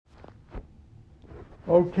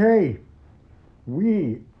Okay,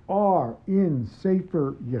 we are in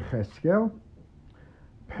Sefer Yechezkel,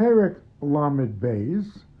 Perek Lamed Beis,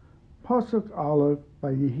 Pasuk Aleph,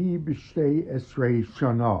 Vayehi b'shtei esrei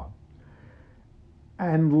shana.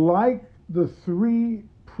 And like the three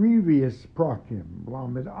previous prakim,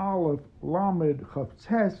 Lamed Aleph, Lamed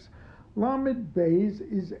Chavtes, Lamed Beis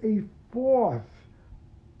is a fourth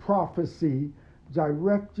prophecy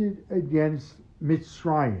directed against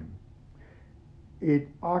Mitzrayim. It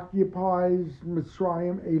occupies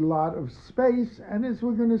Mitzrayim a lot of space, and as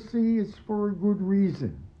we're going to see, it's for a good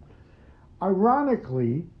reason.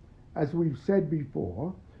 Ironically, as we've said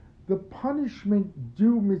before, the punishment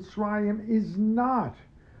due Mitzrayim is not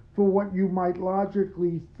for what you might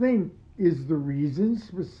logically think is the reason,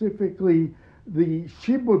 specifically the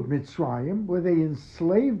Shibud Mitzrayim, where they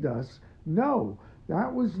enslaved us. No,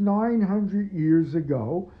 that was 900 years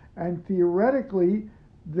ago, and theoretically,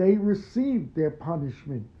 they received their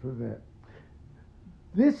punishment for that.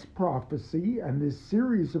 This prophecy and this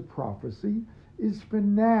series of prophecy is for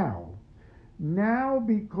now. Now,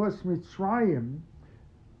 because Mitzrayim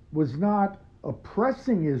was not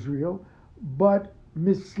oppressing Israel, but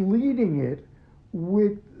misleading it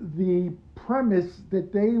with the premise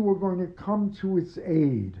that they were going to come to its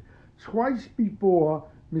aid. Twice before,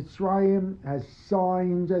 Mitzrayim has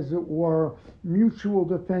signed, as it were, mutual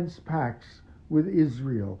defense pacts with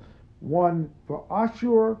Israel. One for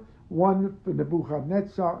Ashur, one for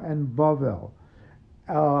Nebuchadnezzar and Bavel.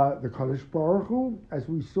 The Kadosh Baruch Hu, as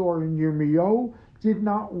we saw in Yirmiyahu, did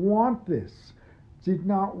not want this, did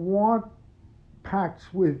not want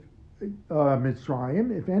pacts with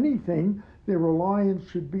Mitzrayim. If anything, their reliance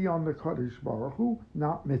should be on the Kadosh Baruch Hu,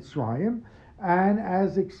 not Mitzrayim. And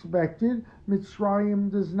as expected, Mitzrayim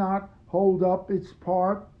does not hold up its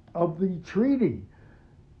part of the treaty.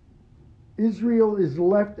 Israel is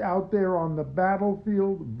left out there on the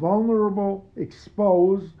battlefield, vulnerable,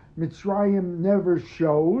 exposed. Mitzrayim never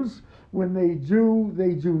shows. When they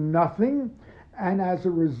do nothing. And as a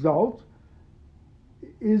result,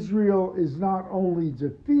 Israel is not only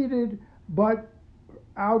defeated, but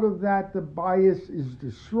out of that the bias is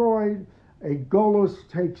destroyed. A Golos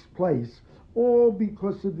takes place, all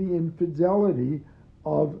because of the infidelity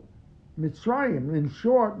of Mitzrayim. In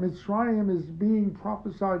short, Mitzrayim is being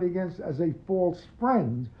prophesied against as a false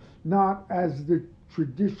friend, not as the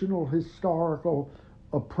traditional historical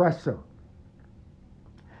oppressor.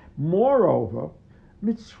 Moreover,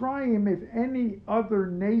 Mitzrayim, if any other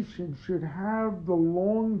nation, should have the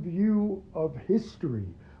long view of history,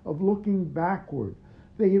 of looking backward.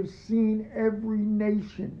 They have seen every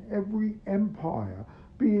nation, every empire,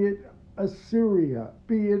 be it Assyria,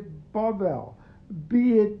 be it Bavel,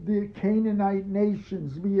 be it the Canaanite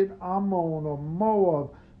nations, be it Ammon or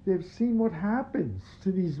Moab. They've seen what happens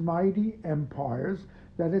to these mighty empires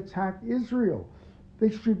that attack Israel. They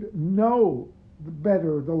should know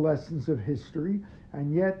better the lessons of history,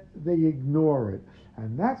 and yet they ignore it.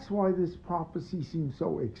 And that's why this prophecy seems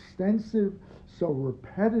so extensive, so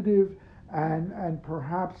repetitive, and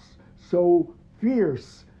perhaps so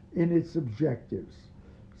fierce in its objectives.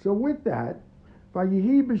 So with that,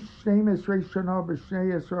 Vayehi b'shnei esrei shana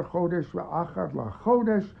b'shnei esrei chodesh v'achad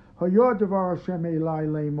lachodesh hayod devar Hashem elai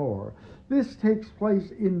lemor. This takes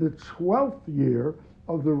place in the 12th year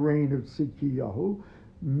of the reign of Tzidkiyahu,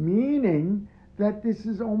 meaning that this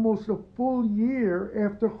is almost a full year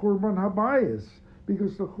after Churban Habayis,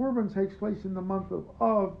 because the Churban takes place in the month of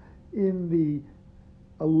Av in the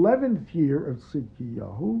 11th year of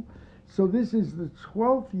Tzidkiyahu. So this is the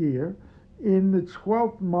 12th year, in the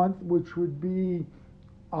 12th month, which would be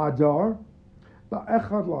Adar,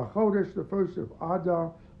 Ba'echad LaChodesh, the first of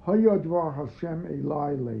Adar, Hayadvar Hashem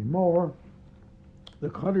Elai Lemor. The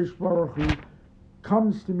Kadosh Baruch Hu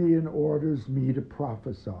comes to me and orders me to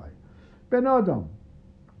prophesy. Ben Adam,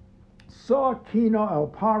 Sa Kina El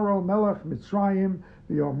Paro Melech Mitzrayim,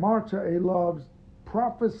 V'yomarta Elav,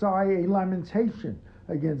 prophesy a lamentation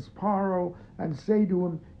against Paro, and say to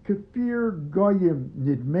him, Kefir Goyim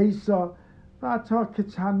Nidmesa, Vata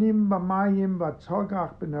Ketanim B'mayim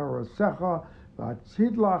Vatogach B'nerosecha,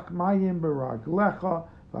 Vatidlach Mayim B'raglecha,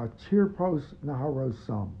 Vatirpos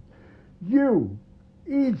Naharosam. You,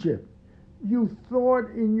 Egypt, you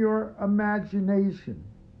thought in your imagination,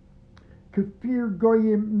 Kefir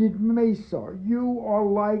Goyim Nidmesa, you are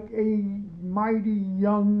like a mighty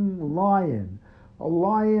young lion, a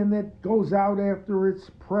lion that goes out after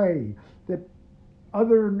its prey, that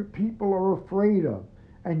other people are afraid of,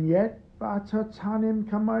 and yet, Vatatanim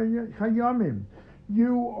Kayamim,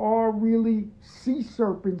 you are really sea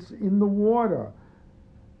serpents in the water.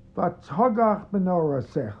 Vatagach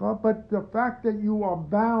benorasecha, but the fact that you are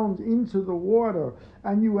bound into the water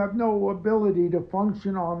and you have no ability to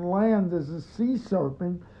function on land as a sea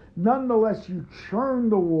serpent, nonetheless you churn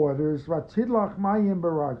the waters, vatidlach mayim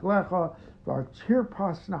beraglecha,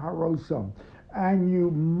 vatirpas naharosam, and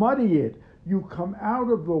you muddy it. You come out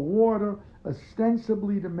of the water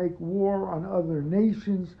ostensibly to make war on other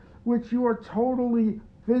nations, which you are totally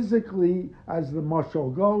physically, as the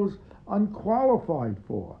mashal goes, unqualified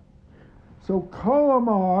for. So kol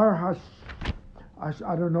amar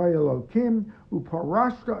Adonai Elokim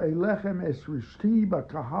uparashta elechem es rishti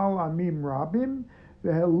bakahal amim rabim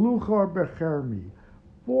veheluchar bechermi.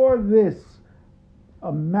 For this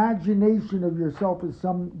imagination of yourself as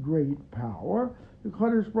some great power, the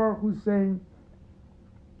Kadosh Baruch Hu is saying,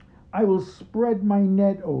 I will spread my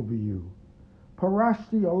net over you.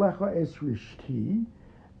 Parashti alecha es rishti,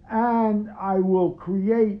 and I will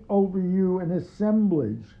create over you an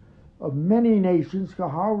assemblage of many nations,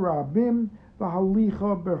 kahal rabim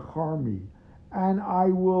v'halicha becharmi, and I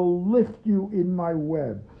will lift you in my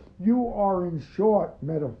web. You are, in short,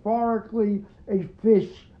 metaphorically, a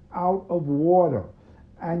fish out of water,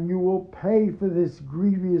 and you will pay for this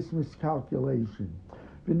grievous miscalculation.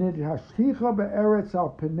 V'nidhashticha be'eretz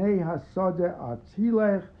al penei hasadeh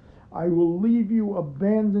atilech, I will leave you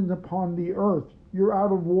abandoned upon the earth. You're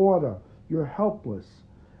out of water. You're helpless.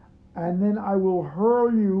 And then I will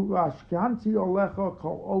hurl you, Ashkanti Olecha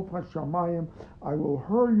Kol Of Hashamayim, I will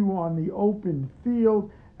hurl you on the open field,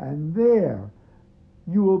 and there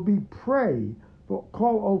you will be prey for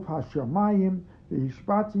Kol Of Hashamayim,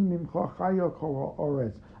 V'ishpati Mimcha Chaya Kol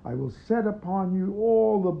Ha'oretz. I will set upon you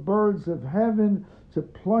all the birds of heaven to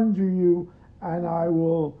plunder you, and I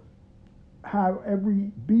will have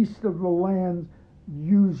every beast of the land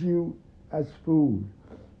use you as food.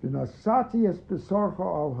 V'nasati es besarcha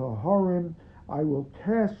al hahorim, I will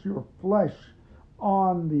cast your flesh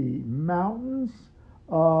on the mountains,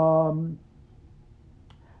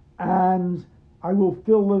 and I will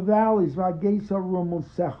fill the valleys. V'agesa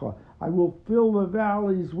rumusecha, I will fill the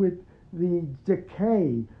valleys with the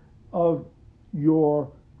decay of your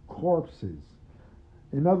corpses.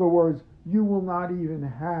 In other words, you will not even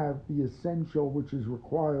have the essential, which is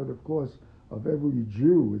required, of course, of every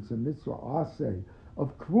Jew. It's a mitzvah aseh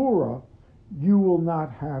of kvura. You will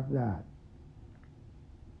not have that.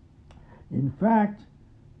 In fact,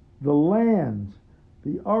 the land,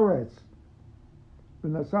 the aretz,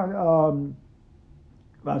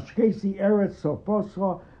 vashkesi eretz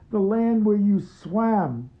sofoscha, the land where you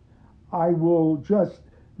swam, I will just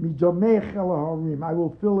midomech el harim, I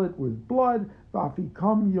will fill it with blood.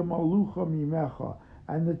 Vafikam yamalucha mimecha,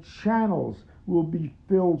 and the channels will be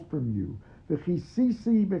filled from you.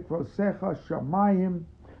 V'chisisi bekvosecha shamayim,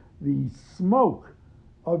 the smoke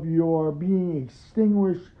of your being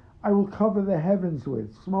extinguished, I will cover the heavens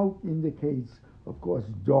with. Smoke indicates, of course,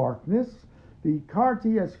 darkness.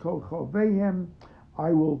 V'karti es kol chovehem,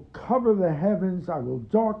 I will cover the heavens, I will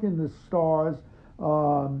darken the stars.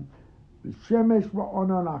 V'shemesh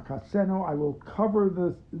v'onon akaseno, I will cover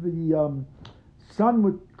the sun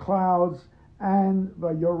with clouds, and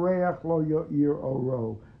v'yoreach lo yo'ir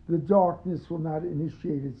oro, the darkness will not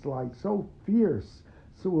initiate its light. So fierce,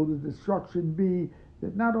 so will the destruction be,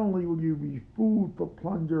 that not only will you be food for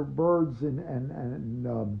plunder, birds and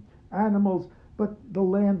animals, but the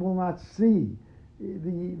land will not see.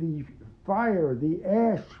 The fire, the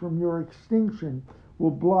ash from your extinction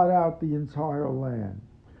will blot out the entire land.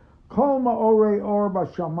 Kol ma'orei or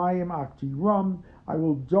b'shamayim aktiram, I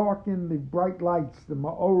will darken the bright lights, the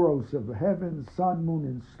ma'oros of the heavens, sun, moon,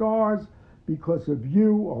 and stars, because of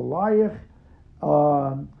you, Olayich.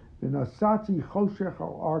 V'nasati choshech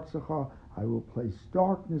al artzecha, I will place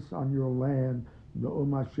darkness on your land,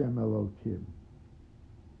 Ne'um Hashem Elokim.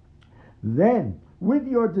 Then, with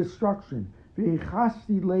your destruction,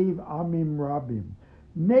 v'echasti leiv amim rabim,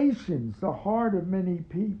 nations, the heart of many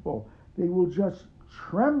people, they will just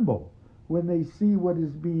tremble when they see what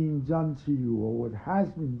is being done to you, or what has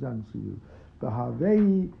been done to you.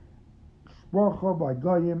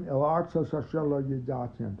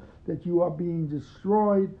 That you are being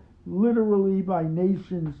destroyed literally by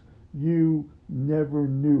nations you never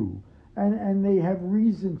knew. And they have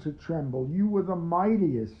reason to tremble. You were the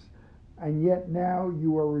mightiest, and yet now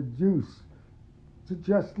you are reduced to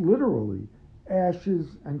just literally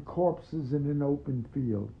ashes and corpses in an open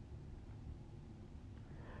field.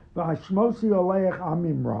 V'hashmosi oleich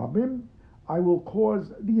amim rabim, I will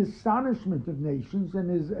cause the astonishment of nations,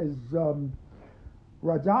 and as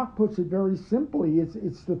Radak puts it very simply,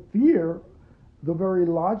 it's the fear, the very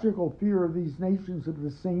logical fear of these nations of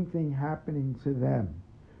the same thing happening to them.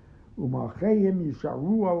 Umalcheim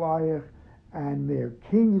yisharu alayich, and their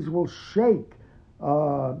kings will shake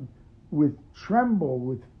with tremble,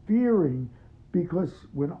 with fearing, because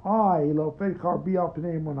when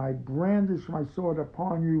I brandish my sword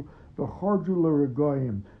upon you,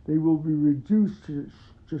 they will be reduced to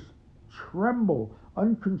just tremble,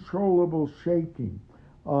 uncontrollable shaking.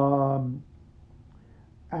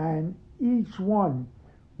 And each one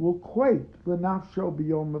will quake.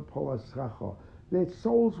 Their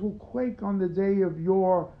souls will quake on the day of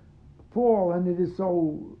your fall, and it is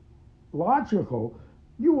so logical.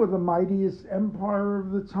 You were the mightiest empire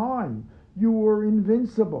of the time. You were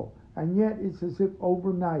invincible, and yet it's as if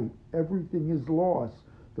overnight everything is lost.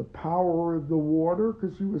 The power of the water,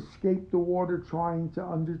 because you escaped the water trying to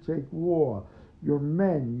undertake war. Your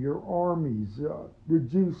men, your armies,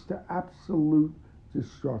 reduced to absolute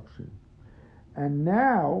destruction. And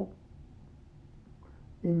now,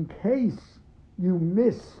 in case you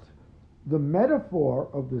missed the metaphor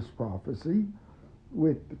of this prophecy,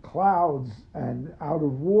 with the clouds and out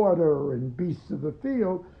of water and beasts of the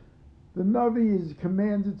field, the Navi is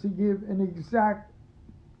commanded to give an exact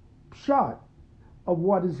shot of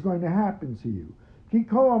what is going to happen to you. Ki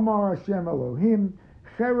ko amar Hashem Elohim,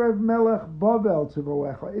 cherev melech Bavel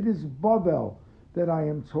tivoecha. It is Bavel that I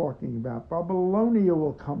am talking about. Babylonia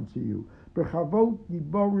will come to you. Bechavot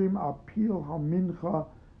giborim apil hamincha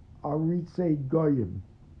aritze goyim.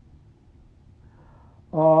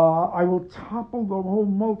 I will topple the whole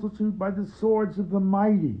multitude by the swords of the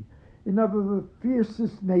mighty. In other words, the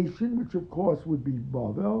fiercest nation, which of course would be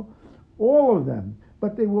Bavel, all of them,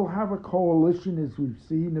 but they will have a coalition, as we've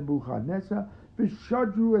seen, Nebuchadnezzar,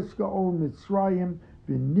 v'shadru es gaon Mitzrayim,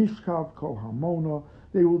 v'nishkav kol hamona.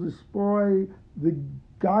 They will destroy the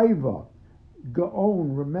Gaiva,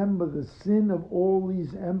 Gaon. Remember, the sin of all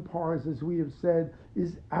these empires, as we have said,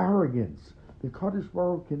 is arrogance. The Kadosh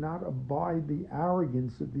Baruch cannot abide the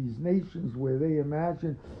arrogance of these nations where they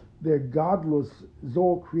imagine their godless is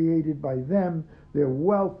all created by them, their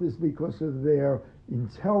wealth is because of their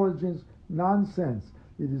intelligence. Nonsense.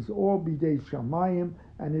 It is all bidei shamayim,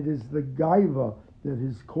 and it is the gaiva that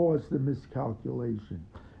has caused the miscalculation.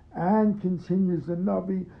 And continues the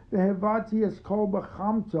Navi, Vehevati es kol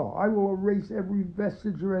b'chamta, I will erase every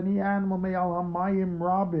vestige or any animal me'al hamayim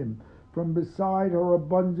rabim, from beside her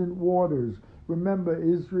abundant waters. Remember,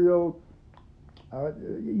 Egypt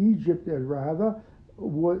rather,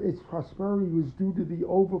 its prosperity was due to the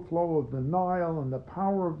overflow of the Nile and the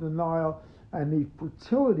power of the Nile and the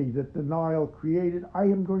fertility that the Nile created. I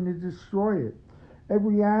am going to destroy it.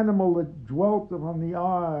 Every animal that dwelt upon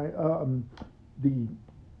the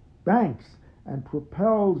banks and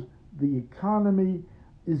propelled the economy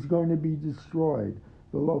is going to be destroyed.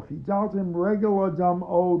 The lochidaltim regel adam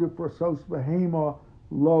od forsos behema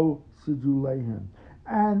lo sidulehem.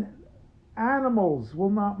 And animals will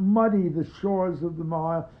not muddy the shores of the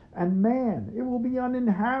Nile, and man, it will be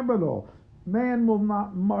uninhabitable. Man will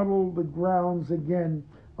not muddle the grounds again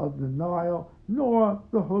of the Nile, nor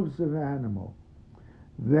the hooves of animal.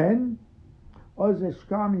 Then,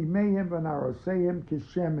 ozeshkami mehem v'narosehem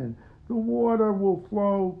kishemen. The water will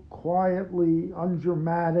flow quietly,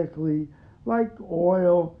 undramatically, like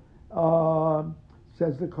oil,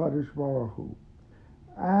 says the Kadosh Baruch Hu.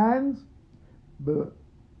 And the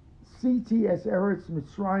CTS Eretz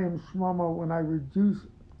Mitzrayim Shmama, when I reduce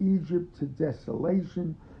Egypt to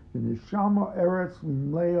desolation, the Neshama Eretz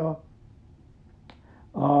Mimlea,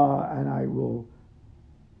 and I will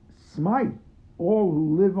smite all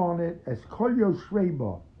who live on it as Kol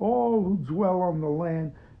Yoshveba, all who dwell on the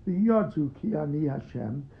land, the Yadu Ki Ani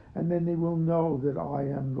Hashem, and then they will know that I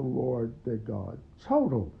am the Lord their God.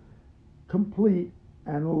 Total, complete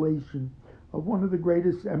annihilation of one of the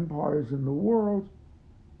greatest empires in the world,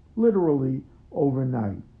 literally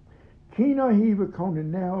overnight. Kina hiva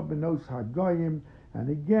koneneha benos hagoyim, and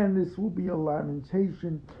again this will be a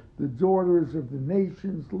lamentation. The daughters of the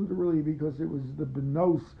nations, literally because it was the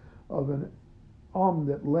benos of an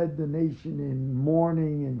that led the nation in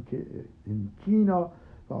mourning in Kina.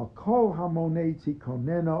 Kol hamoneti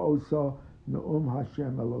konena osa neum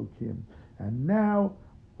Hashem Elokim. And now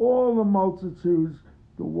all the multitudes,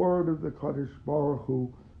 the word of the Kadosh Baruch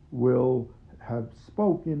Hu will have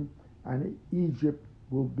spoken, and Egypt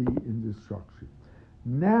will be in destruction.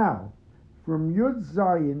 Now, from Yud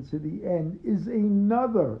Zayin to the end is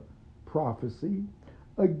another prophecy,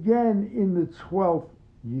 again in the 12th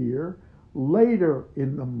year, later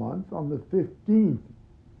in the month, on the 15th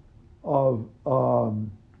of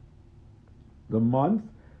the month,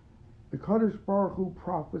 the Kadosh Baruch Hu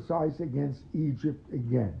prophesies against Egypt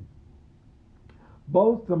again.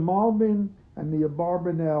 Both the Malbim and the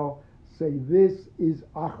Abarbanel say this is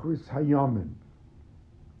Achris Hayamim.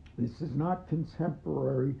 This is not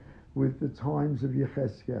contemporary with the times of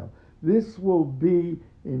Yechezkel. This will be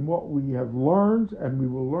in what we have learned, and we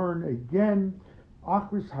will learn again,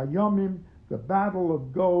 Achris Hayamim, the battle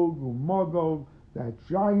of Gog Umagog, that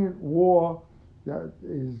giant war that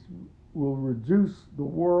will reduce the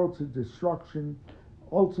world to destruction,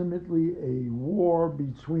 ultimately a war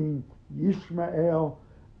between Yishmael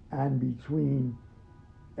and between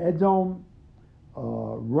Edom,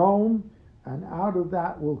 Rome, and out of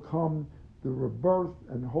that will come the rebirth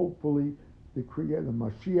and hopefully the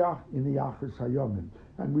Mashiach in the Achris Hayamim.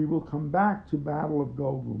 And we will come back to Battle of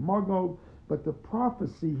Gog Umagog, but the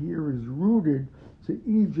prophecy here is rooted to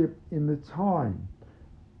Egypt in the time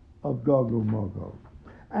of Gog Umagog.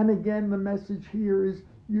 And again, the message here is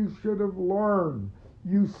you should have learned.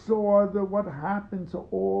 You saw what happened to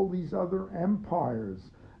all these other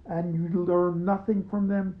empires, and you learned nothing from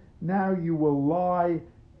them. Now you will lie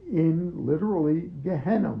in, literally,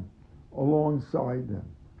 Gehenna alongside them.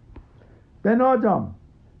 Ben Adam,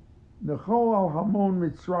 Nechol al Hamon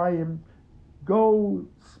Mitzrayim, go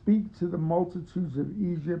speak to the multitudes of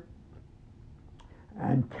Egypt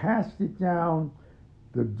and cast it down,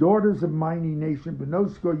 the daughters of mighty nation,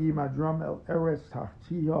 Benosko Yimadram el Eres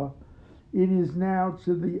Tachtiha. It is now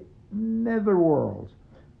to the netherworld,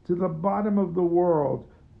 to the bottom of the world,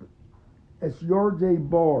 as Yordei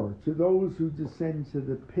Bor, to those who descend to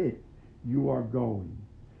the pit, you are going.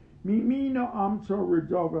 Mimina Amto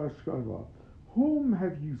Redov Ashkava, whom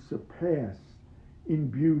have you surpassed in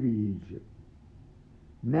beauty, Egypt?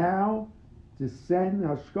 Now descend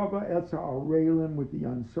Hashkava Etza Arelim with the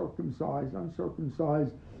uncircumcised.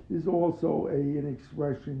 Uncircumcised is also an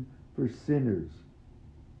expression for sinners.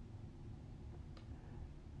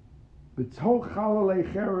 B'toch chalalei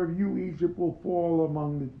cherev, you, Egypt, will fall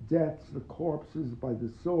among the deaths, the corpses, by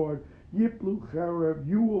the sword. Yiplu cherev,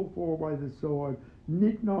 you will fall by the sword.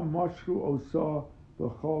 Nitna mashku osa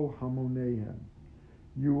v'chol hamonehem.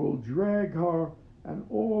 You will drag her and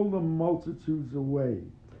all the multitudes away.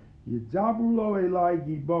 Yidabru lo elai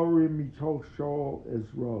giborim mitoch shol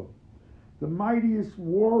ezro. The mightiest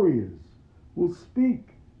warriors will speak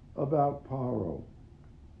about Paro.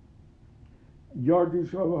 They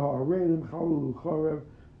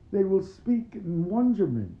will speak in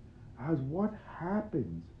wonderment as what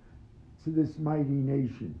happened to this mighty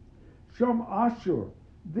nation. Shom Ashur,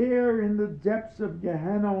 there in the depths of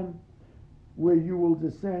Gehenna, where you will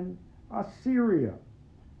descend, Assyria,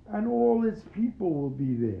 and all its people will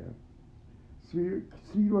be there. The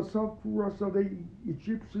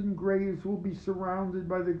Egyptian graves will be surrounded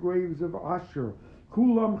by the graves of Ashur.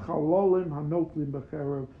 Kulam chalolim hanoflim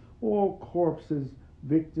b'cherev, all corpses,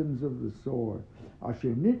 victims of the sword.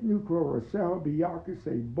 Asher nitnu kroraseha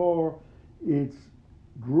b'yakasei bor, its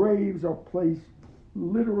graves are placed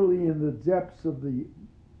literally in the depths of the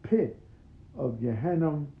pit of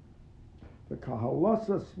Gehenna. The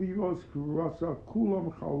kahalasa svivos kurasa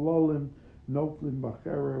kulam chalolim noflim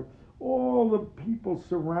b'cherev, all the people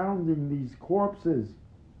surrounding these corpses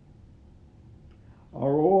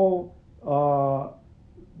are all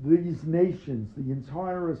these nations, the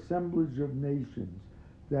entire assemblage of nations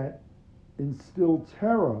that instill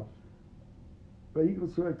terror. In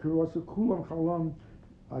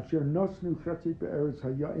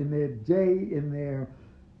their day, in their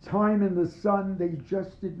time in the sun, they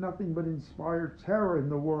just did nothing but inspire terror in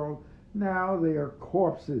the world. Now they are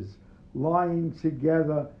corpses lying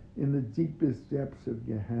together in the deepest depths of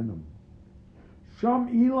Gehenna. Sham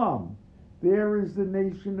Elam, there is the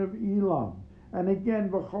nation of Elam. And again,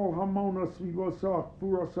 v'chol hamona svivosa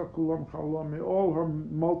furasa kulam chalam, all her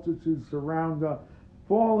multitudes surround her,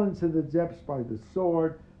 fallen to the depths by the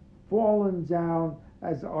sword, fallen down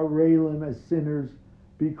as arelim, as sinners,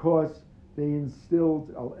 because they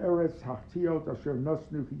instilled al eretz hachtiot asher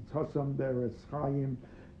nosnu chitasam be'eretz chayim.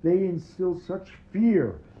 They instilled such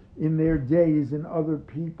fear in their days in other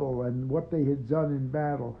people and what they had done in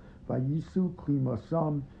battle. Vayisu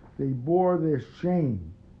klimasam, they bore their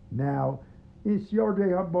shame. Now, it's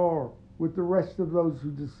Yordei Habor, with the rest of those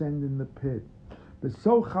who descend in the pit.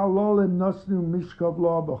 B'so chalolim nosnu mishkav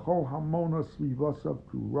la b'chol hamona svivasav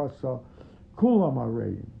kurasa kulam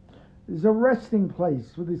areim. There's a resting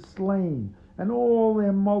place for the slain and all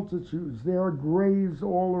their multitudes. There are graves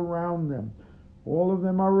all around them. All of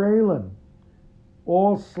them are Elam,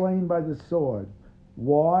 all slain by the sword.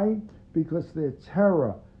 Why? Because their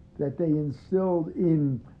terror that they instilled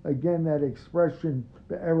in, again, that expression,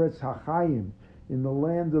 be'eretz hachayim, in the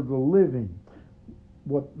land of the living,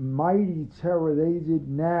 what mighty terror they did.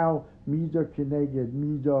 Now, midah keneged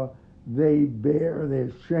midah, they bear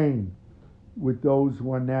their shame with those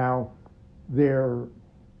who are now their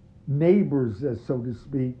neighbors, so to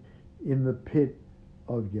speak, in the pit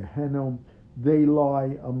of Gehenna. They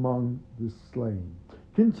lie among the slain.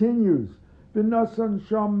 Continues, V'nasan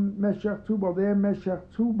sham meshach tubal, there meshach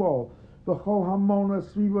tubal, the chol hamona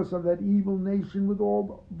svivos of that evil nation with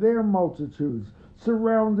all their multitudes,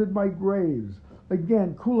 surrounded by graves.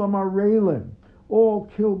 Again, kulam arelim, all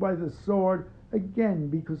killed by the sword. Again,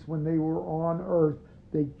 because when they were on earth,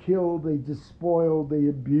 they killed, they despoiled, they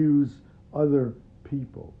abused other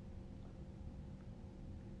people.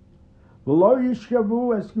 These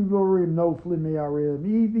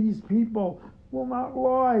people will not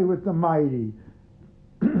lie with the mighty.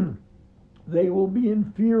 They will be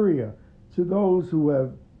inferior to those who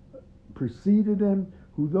have preceded them,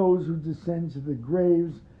 those who descend to the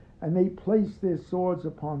graves, and they place their swords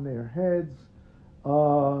upon their heads.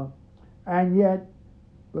 And yet,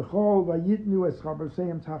 the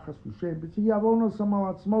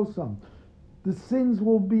sins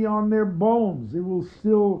will be on their bones. It will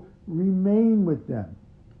still remain with them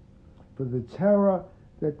for the terror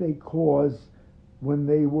that they caused when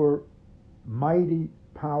they were mighty,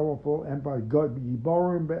 powerful, and by God,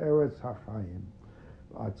 Yiborim be'eretz hachayim.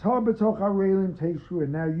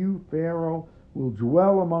 And now you, Pharaoh, will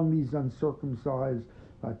dwell among these uncircumcised,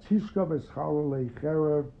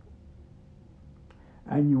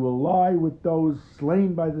 and you will lie with those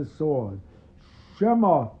slain by the sword.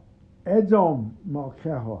 Shema Edom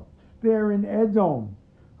Malkeha. There in Edom,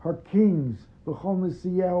 her kings, the Chol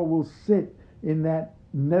Nesiyahu, will sit in that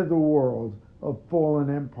netherworld of fallen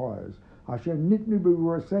empires. Asher nitnu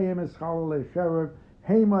b'roseim es chalalei cherev,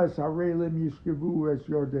 hema es harelim yishkevu es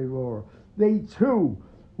your devor. They too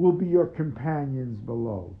will be your companions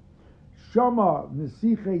below. Shama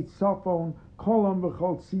nesichei tzafon kolam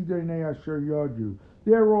v'chol tzidonei asher yadu.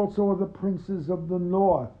 There also are the princes of the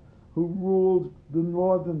north who ruled the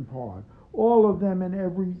northern part. All of them and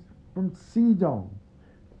every from Sidon.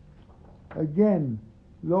 Again,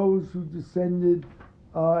 those who descended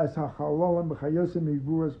as hachalolim b'chayosem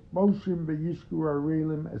ivuras moshim v'yishku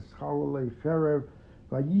arelim as chalalei cherev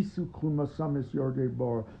v'yisu klumasam es yordei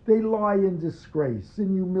bar. They lie in disgrace,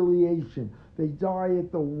 in humiliation. They die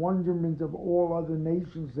at the wonderment of all other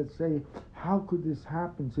nations that say, how could this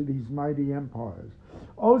happen to these mighty empires?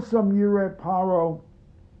 Osam yireh Paro.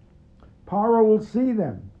 Paro will see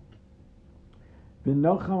them.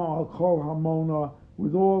 V'nocham al kol hamona,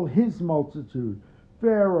 with all his multitude.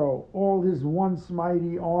 Pharaoh, all his once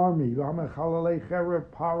mighty army. V'hamechalei cherev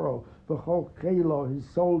Paro, v'chol chelo, his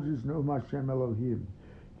soldiers, no Hashem Elohim.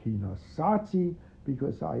 Ki nasati,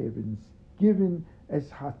 because I have been given as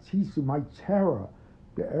hatisu, my terror,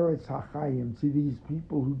 the eretz hachayim, to these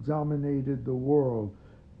people who dominated the world.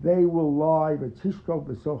 They will lie, v'tishko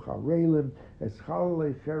b'soch harelim, as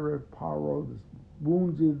chalalei cherev Paro, the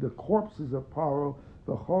wounded, the corpses of Paro,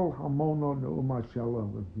 the whole hamono ne'uma shel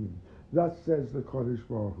Elohim. Thus says the Kodesh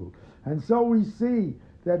Baruch Hu. And so we see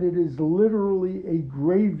that it is literally a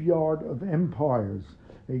graveyard of empires,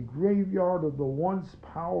 a graveyard of the once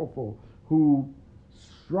powerful who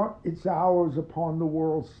struck its hours upon the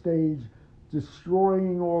world stage,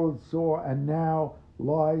 destroying all it saw, and now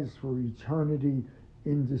lies for eternity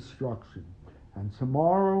in destruction. And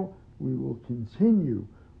tomorrow we will continue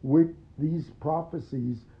with these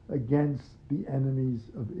prophecies against the enemies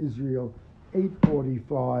of Israel.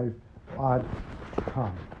 8:45 odd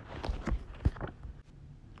time.